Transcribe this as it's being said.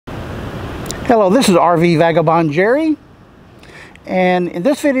Hello, this is RV Vagabond Jerry, and in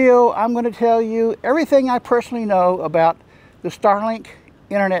this video I'm going to tell you everything I personally know about the Starlink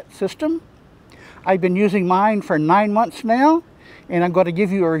internet system. I've been using mine for 9 months now, and I'm going to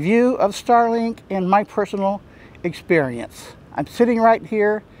give you a review of Starlink and my personal experience. I'm sitting right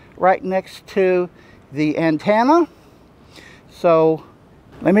here, right next to the antenna, so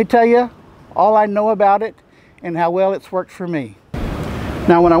let me tell you all I know about it and how well it's worked for me.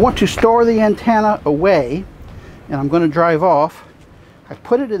 Now, when I want to store the antenna away, and I'm going to drive off, I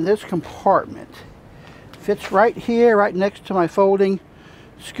put it in this compartment. It fits right here, right next to my folding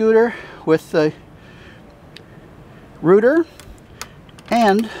scooter with the router.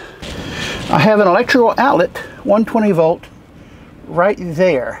 And I have an electrical outlet, 120 volt, right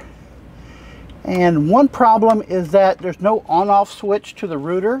there. And one problem is that there's no on-off switch to the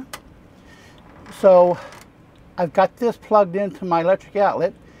router. So I've got this plugged into my electric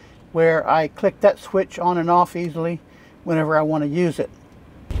outlet where I click that switch on and off easily whenever I want to use it.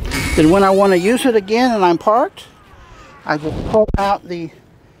 Then when I want to use it again and I'm parked, I will pull out the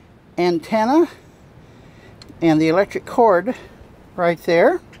antenna and the electric cord right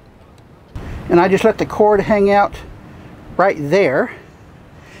there. And I just let the cord hang out right there,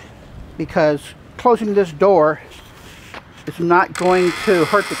 because closing this door is not going to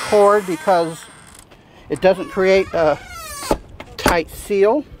hurt the cord because it doesn't create a tight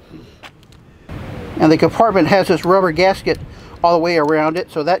seal. And the compartment has this rubber gasket all the way around it,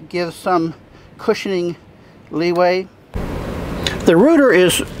 so that gives some cushioning leeway. The router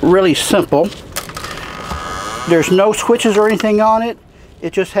is really simple. There's no switches or anything on it.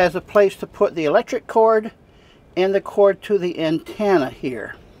 It just has a place to put the electric cord and the cord to the antenna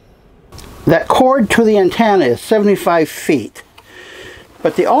here. That cord to the antenna is 75 feet.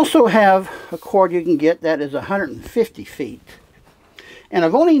 But they also have a cord you can get that is 150 feet. And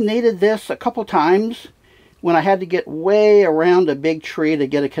I've only needed this a couple times when I had to get way around a big tree to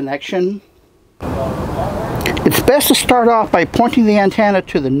get a connection. It's best to start off by pointing the antenna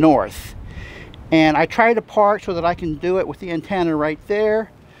to the north. And I try to park so that I can do it with the antenna right there.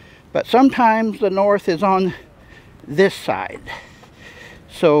 But sometimes the north is on this side.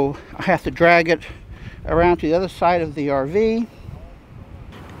 So I have to drag it around to the other side of the RV.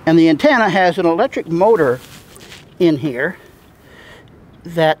 And the antenna has an electric motor in here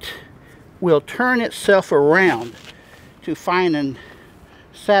that will turn itself around to find a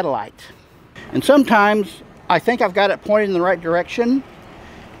satellite. And sometimes I think I've got it pointed in the right direction,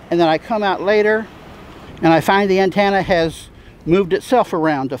 and then I come out later and I find the antenna has moved itself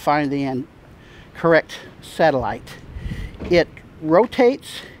around to find the correct satellite. It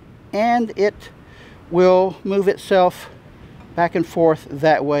rotates and it will move itself back and forth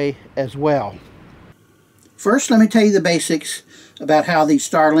that way as well. First, let me tell you the basics about how the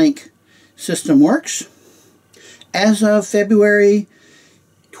Starlink system works. As of February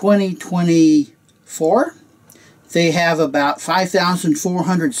 2024, they have about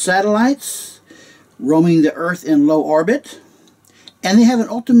 5,400 satellites roaming the Earth in low orbit, and they have an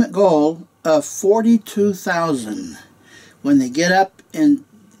ultimate goal of 42,000. When they get up and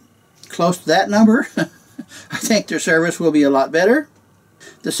close to that number, I think their service will be a lot better.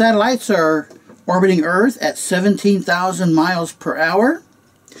 The satellites are orbiting Earth at 17,000 miles per hour,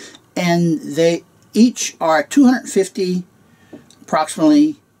 and they each are 250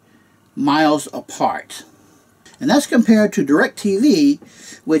 approximately miles apart. And that's compared to DirecTV,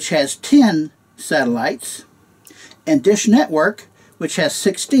 which has 10 satellites, and Dish Network, which has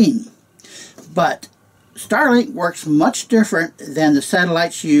 16. But Starlink works much different than the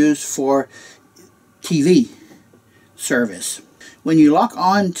satellites used for TV service. When you lock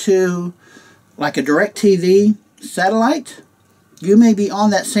on to like a DirecTV satellite, you may be on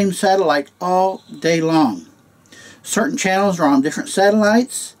that same satellite all day long. Certain channels are on different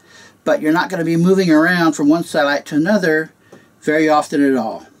satellites, but you're not going to be moving around from one satellite to another very often at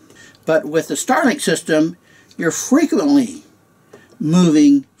all. But with the Starlink system, you're frequently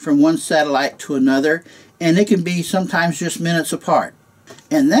moving from one satellite to another, and it can be sometimes just minutes apart.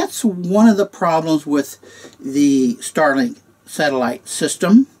 And that's one of the problems with the Starlink satellite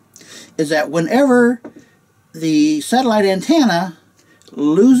system, is that whenever the satellite antenna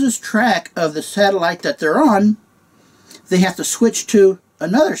loses track of the satellite that they're on, they have to switch to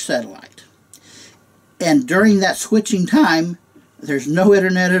another satellite. And during that switching time, there's no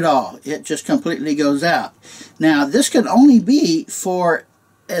internet at all. It just completely goes out. Now, this can only be for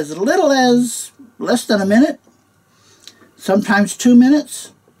as little as less than a minute, sometimes 2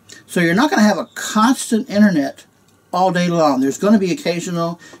 minutes. So you're not going to have a constant internet all day long. There's going to be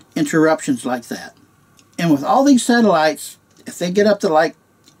occasional interruptions like that. And with all these satellites, if they get up to like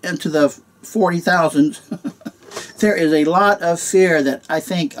into the 40,000, there is a lot of fear that I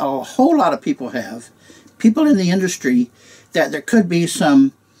think a whole lot of people have, people in the industry, that there could be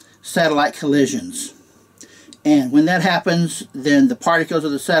some satellite collisions. And when that happens, then the particles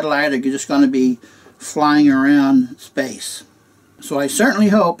of the satellite are just going to be flying around space. So I certainly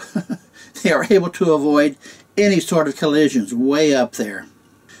hope they are able to avoid any sort of collisions way up there.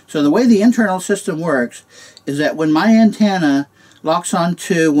 So the way the internal system works is that when my antenna locks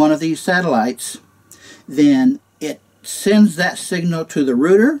onto one of these satellites, then it sends that signal to the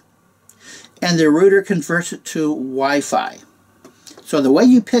router, and the router converts it to Wi-Fi. So the way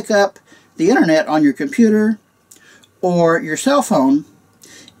you pick up the internet on your computer or your cell phone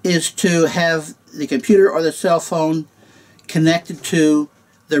is to have the computer or the cell phone connected to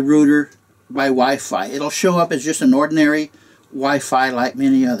the router by Wi-Fi. It'll show up as just an ordinary Wi-Fi like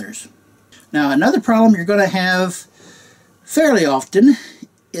many others. Now, another problem you're going to have fairly often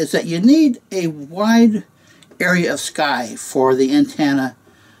is that you need a wide area of sky for the antenna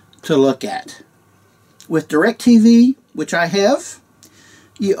to look at. With DirecTV, which I have,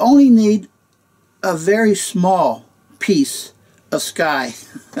 you only need a very small piece of sky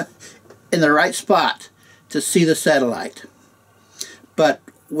in the right spot to see the satellite. But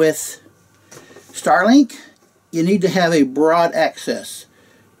with Starlink, you need to have a broad access.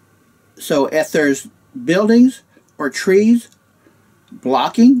 So if there's buildings or trees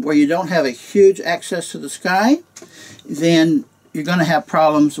blocking where you don't have a huge access to the sky, then you're going to have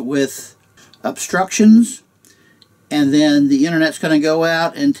problems with obstructions, and then the internet's going to go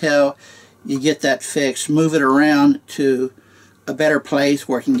out until you get that fixed. Move it around to a better place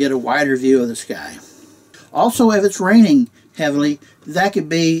where it can get a wider view of the sky. Also, if it's raining heavily, that could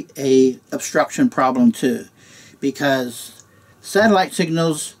be a obstruction problem too, because satellite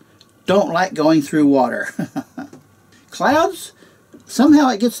signals don't like going through water. Clouds, somehow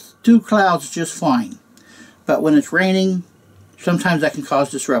it gets through clouds just fine, but when it's raining, sometimes that can cause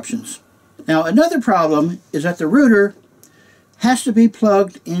disruptions. Now, another problem is that the router has to be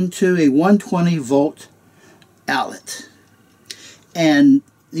plugged into a 120 volt outlet, and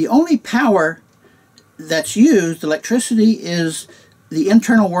the only power that's used, electricity, is the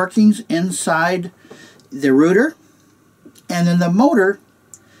internal workings inside the router, and then the motor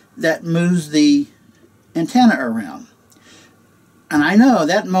that moves the antenna around. And I know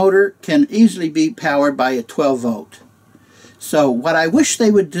that motor can easily be powered by a 12 volt. So what I wish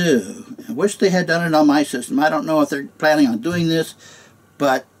they would do, I wish they had done it on my system. I don't know if they're planning on doing this,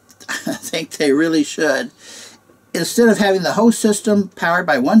 but I think they really should. Instead of having the whole system powered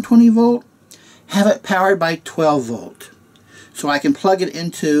by 120 volt, have it powered by 12 volt. So I can plug it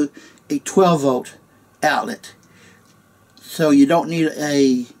into a 12 volt outlet. So you don't need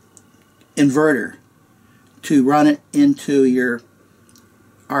a inverter to run it into your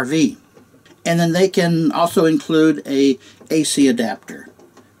RV. And then they can also include a AC adapter.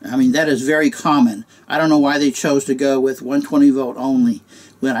 I mean, that is very common. I don't know why they chose to go with 120 volt only,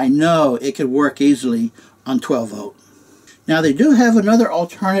 when I know it could work easily on 12 volt. Now, they do have another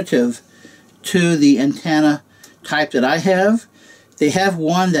alternative to the antenna type that I have. They have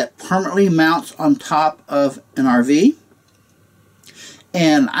one that permanently mounts on top of an RV.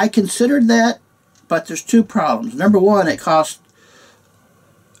 And I considered that, but there's two problems. Number one, it costs,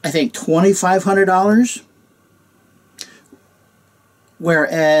 I think, $2,500,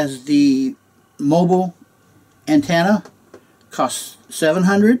 whereas the mobile antenna costs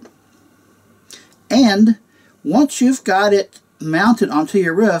 $700. And once you've got it mounted onto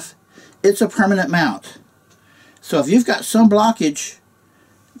your roof, it's a permanent mount. So if you've got some blockage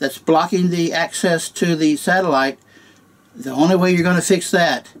that's blocking the access to the satellite, the only way you're going to fix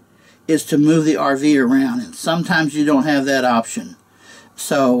that is to move the RV around, and sometimes you don't have that option.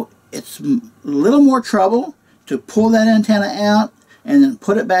 So it's a little more trouble to pull that antenna out and then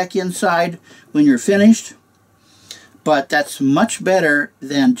put it back inside when you're finished, but that's much better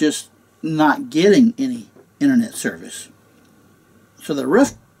than just not getting any internet service. So the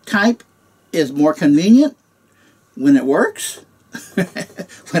roof type is more convenient when it works.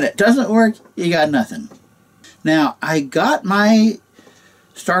 When it doesn't work, you got nothing. Now, I got my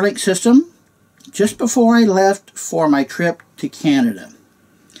Starlink system just before I left for my trip to Canada.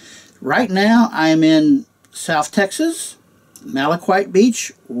 Right now, I'm in South Texas, Malaquite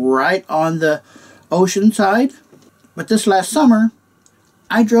Beach, right on the ocean side. But this last summer,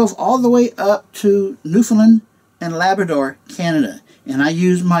 I drove all the way up to Newfoundland and Labrador, Canada, and I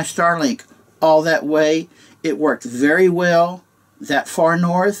used my Starlink all that way. It worked very well that far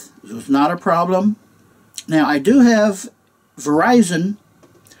north. It was not a problem. Now, I do have Verizon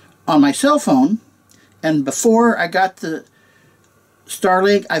on my cell phone, and before I got the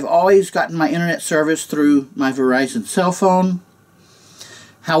Starlink. I've always gotten my internet service through my Verizon cell phone.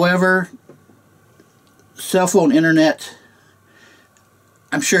 However, cell phone internet,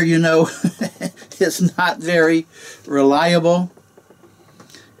 I'm sure you know, is not very reliable.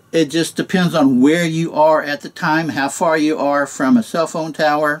 It just depends on where you are at the time, how far you are from a cell phone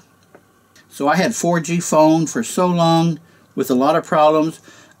tower. So I had 4G phone for so long with a lot of problems.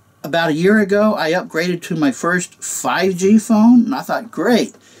 About a year ago, I upgraded to my first 5G phone, and I thought,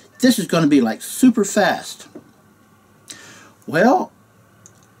 great, this is going to be like super fast. Well,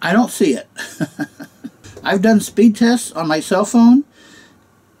 I don't see it. I've done speed tests on my cell phone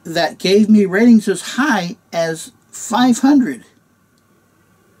that gave me ratings as high as 500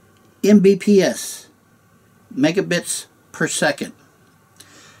 Mbps, megabits per second.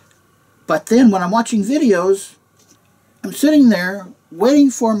 But then when I'm watching videos, I'm sitting there waiting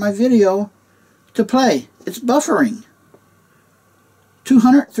for my video to play. It's buffering.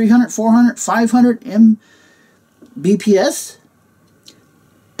 200, 300, 400, 500 Mbps,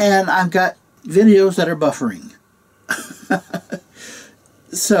 and I've got videos that are buffering.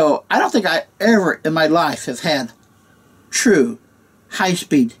 So I don't think I ever in my life have had true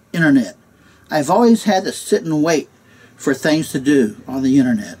high-speed internet. I've always had to sit and wait for things to do on the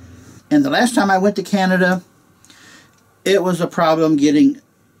internet. And the last time I went to Canada, it was a problem getting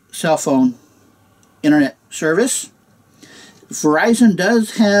cell phone internet service. Verizon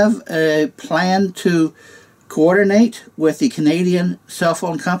does have a plan to coordinate with the Canadian cell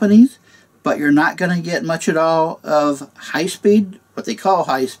phone companies, but you're not going to get much at all of high-speed, what they call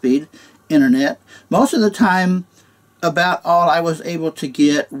high-speed internet. Most of the time, about all I was able to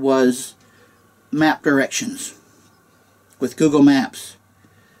get was map directions with Google Maps.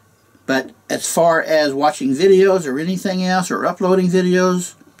 But as far as watching videos or anything else or uploading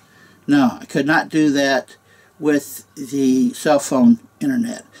videos, no, I could not do that with the cell phone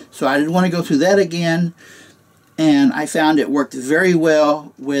internet. So I didn't want to go through that again, and I found it worked very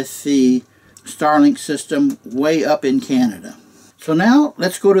well with the Starlink system way up in Canada. So now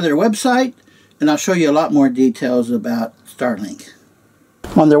let's go to their website, and I'll show you a lot more details about Starlink.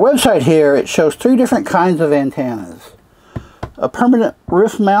 On their website here, it shows 3 different kinds of antennas. A permanent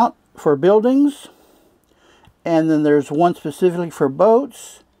roof mount for buildings, and then there's one specifically for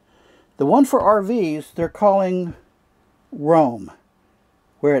boats. The one for RVs, they're calling Roam,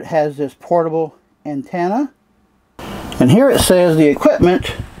 where it has this portable antenna. And here it says the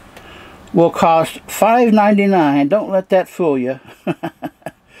equipment will cost $5.99. Don't let that fool you.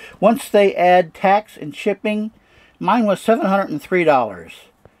 Once they add tax and shipping, mine was $703.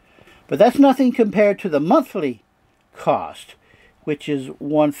 But that's nothing compared to the monthly cost, which is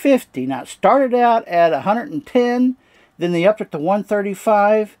 $150. Now it started out at $110, then they upped it to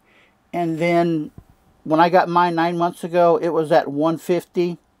 $135, and then when I got mine 9 months ago, it was at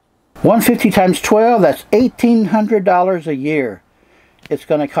 $150. $150 times 12, that's $1,800 a year it's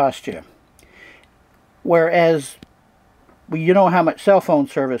going to cost you. Whereas, well, you know how much cell phone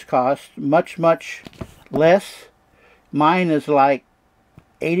service costs, much, much less. Mine is like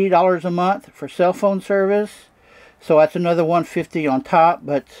 $80 a month for cell phone service. So that's another $150 on top,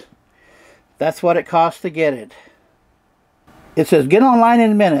 but that's what it costs to get it. It says get online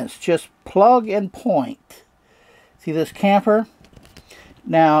in minutes, just plug and point. See this camper?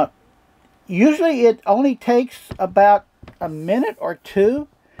 Now, usually it only takes about a minute or 2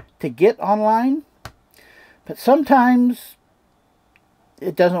 to get online, but sometimes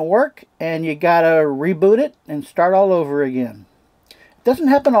it doesn't work and you gotta reboot it and start all over again. It doesn't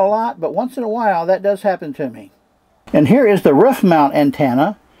happen a lot, but once in a while that does happen to me. And here is the roof mount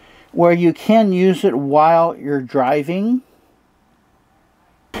antenna, where you can use it while you're driving.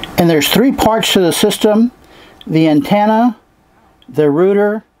 And there's 3 parts to the system: the antenna, the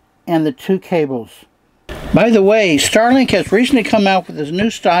router, and the 2 cables. By the way, Starlink has recently come out with this new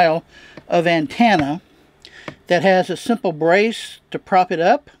style of antenna that has a simple brace to prop it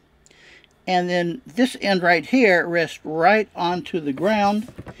up, and then this end right here rests right onto the ground,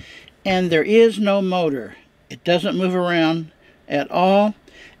 and there is no motor. It doesn't move around at all.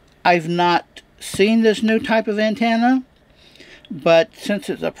 I've not seen this new type of antenna, but since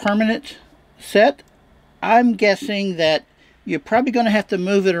it's a permanent set, I'm guessing that you're probably going to have to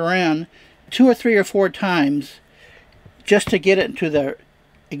move it around 2 or 3 or 4 times just to get it into the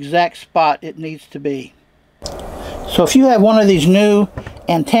exact spot it needs to be. So if you have one of these new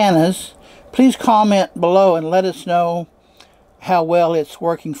antennas, please comment below and let us know how well it's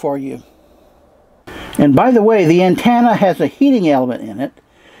working for you. And by the way, the antenna has a heating element in it,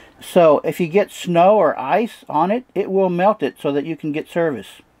 so if you get snow or ice on it, it will melt it so that you can get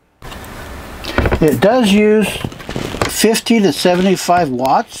service. It does use 50 to 75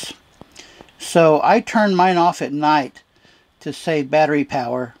 watts. So I turn mine off at night to save battery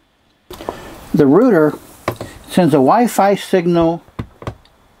power. The router sends a Wi-Fi signal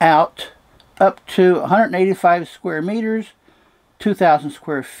out up to 185 square meters, 2,000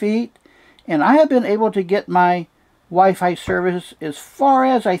 square feet, and I have been able to get my Wi-Fi service as far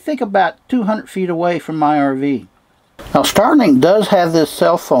as I think about 200 feet away from my RV. Now Starlink does have this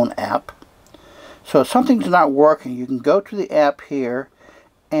cell phone app, so if something's not working, you can go to the app here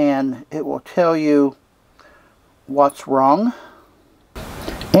and it will tell you what's wrong,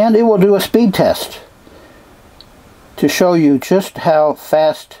 and it will do a speed test to show you just how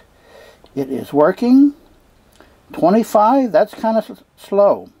fast it is working. 25, that's kind of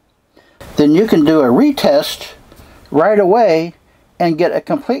slow. Then you can do a retest right away and get a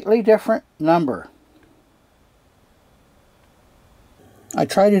completely different number. I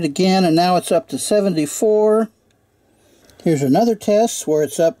tried it again and now it's up to 74. Here's another test where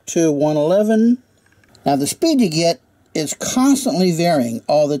it's up to 111. Now the speed you get is constantly varying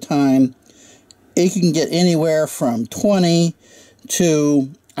all the time. It can get anywhere from 20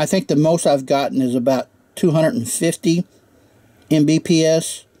 to, I think the most I've gotten is about 250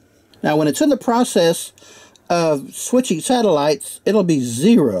 Mbps. Now when it's in the process of switching satellites, it'll be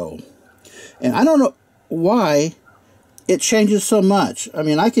 0. And I don't know why it changes so much. I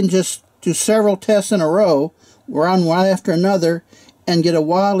mean, I can just do several tests in a row, run one after another, and get a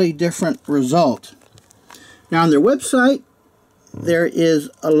wildly different result. Now on their website, there is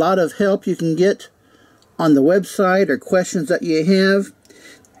a lot of help you can get on the website or questions that you have.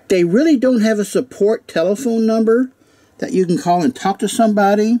 They really don't have a support telephone number that you can call and talk to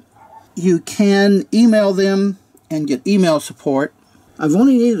somebody. You can email them and get email support. I've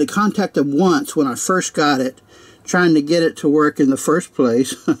only needed to contact them once when I first got it, trying to get it to work in the first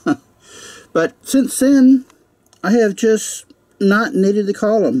place. But since then, I have just not needed to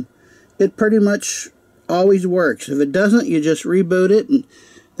call them. It pretty much always works. If it doesn't, you just reboot it, and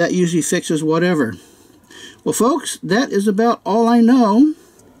that usually fixes whatever. Well, folks, that is about all I know.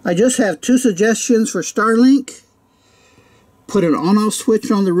 I just have 2 suggestions for Starlink. Put an on-off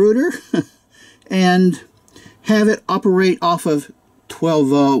switch on the router and have it operate off of 12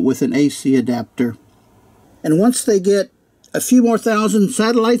 volt with an AC adapter. And once they get a few more thousand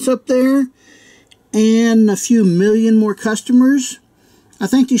satellites up there and a few million more customers, I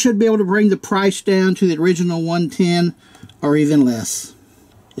think you should be able to bring the price down to the original 110 or even less.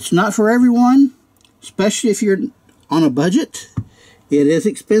 It's not for everyone, especially if you're on a budget. It is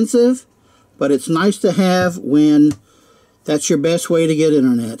expensive, but it's nice to have when that's your best way to get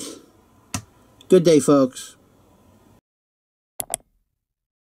internet. Good day, folks.